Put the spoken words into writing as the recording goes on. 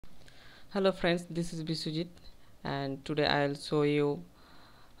Hello friends, this is Bisujit and today I'll show you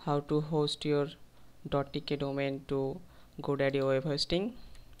how to host your .tk domain to GoDaddy web hosting.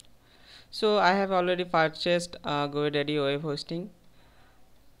 So I have already purchased GoDaddy web hosting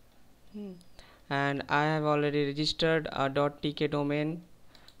and I have already registered a .tk domain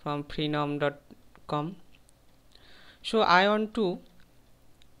from freenom.com. So I want to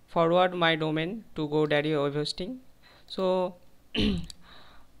forward my domain to GoDaddy web hosting. So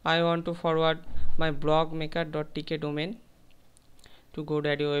I want to forward my blogmaker.tk domain to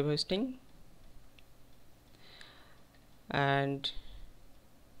GoDaddy web hosting, and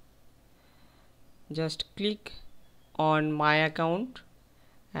just click on my account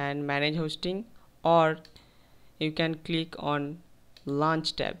and manage hosting, or you can click on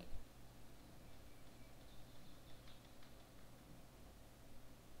launch tab.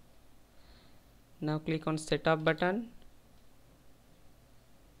 Now click on setup button.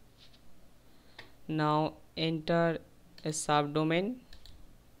 Now enter a subdomain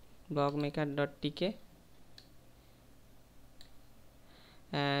blogmaker.tk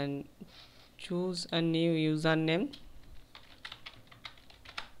and choose a new username.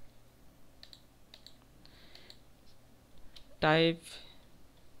 Type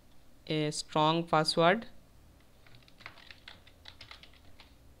a strong password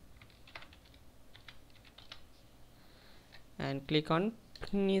and click on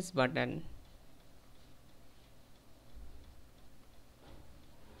finish button.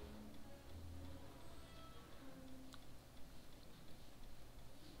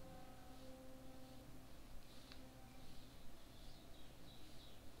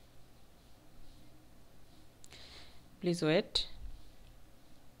 Please wait.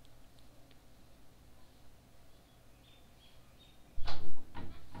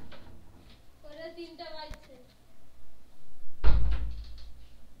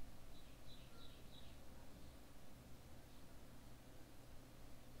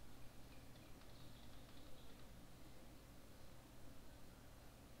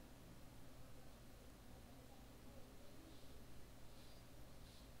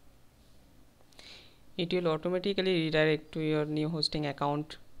 It will automatically redirect to your new hosting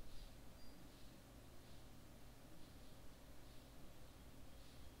account.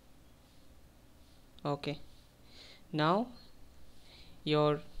 Okay, now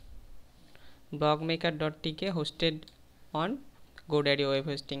your blogmaker.tk hosted on GoDaddy web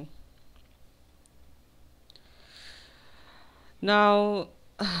hosting. Now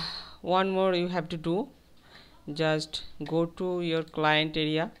one more you have to do, just go to your client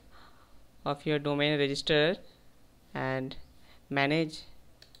area of your domain registrar and manage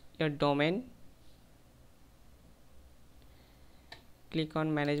your domain. Click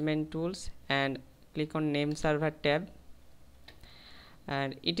on management tools and click on name server tab,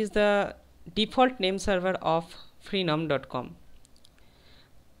 and it is the default name server of freenom.com.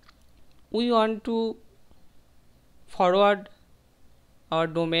 We want to forward our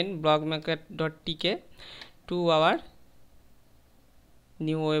domain blogmaker.tk to our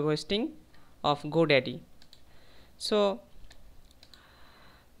new web hosting of GoDaddy. So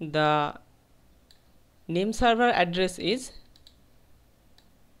the name server address is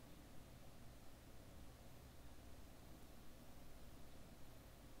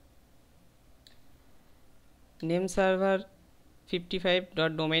name server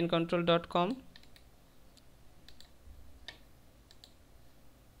 55.domaincontrol.com.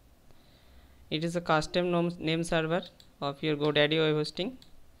 It is a custom name server of your GoDaddy web hosting.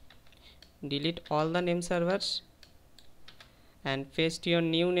 Delete all the name servers and paste your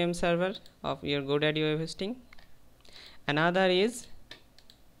new name server of your GoDaddy web hosting. Another is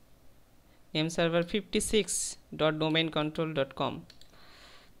name server 56.domaincontrol.com,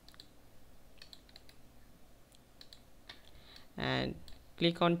 and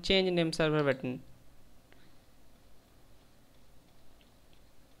click on change name server button.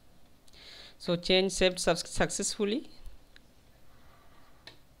 So change saved successfully.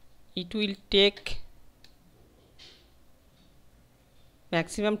 It will take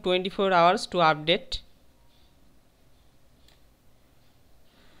maximum 24 hours to update.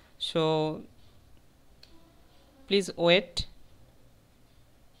 So please wait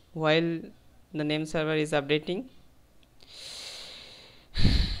while the name server is updating.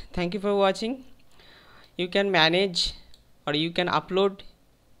 Thank you for watching. You can manage or you can upload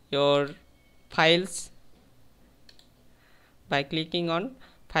your files by clicking on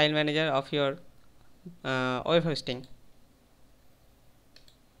file manager of your web hosting.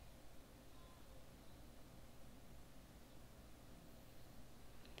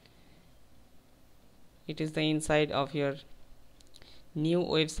 It is the inside of your new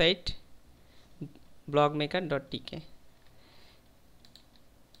website. blogmaker.tk.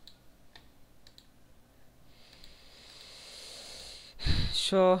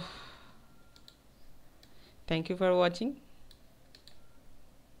 So thank you for watching.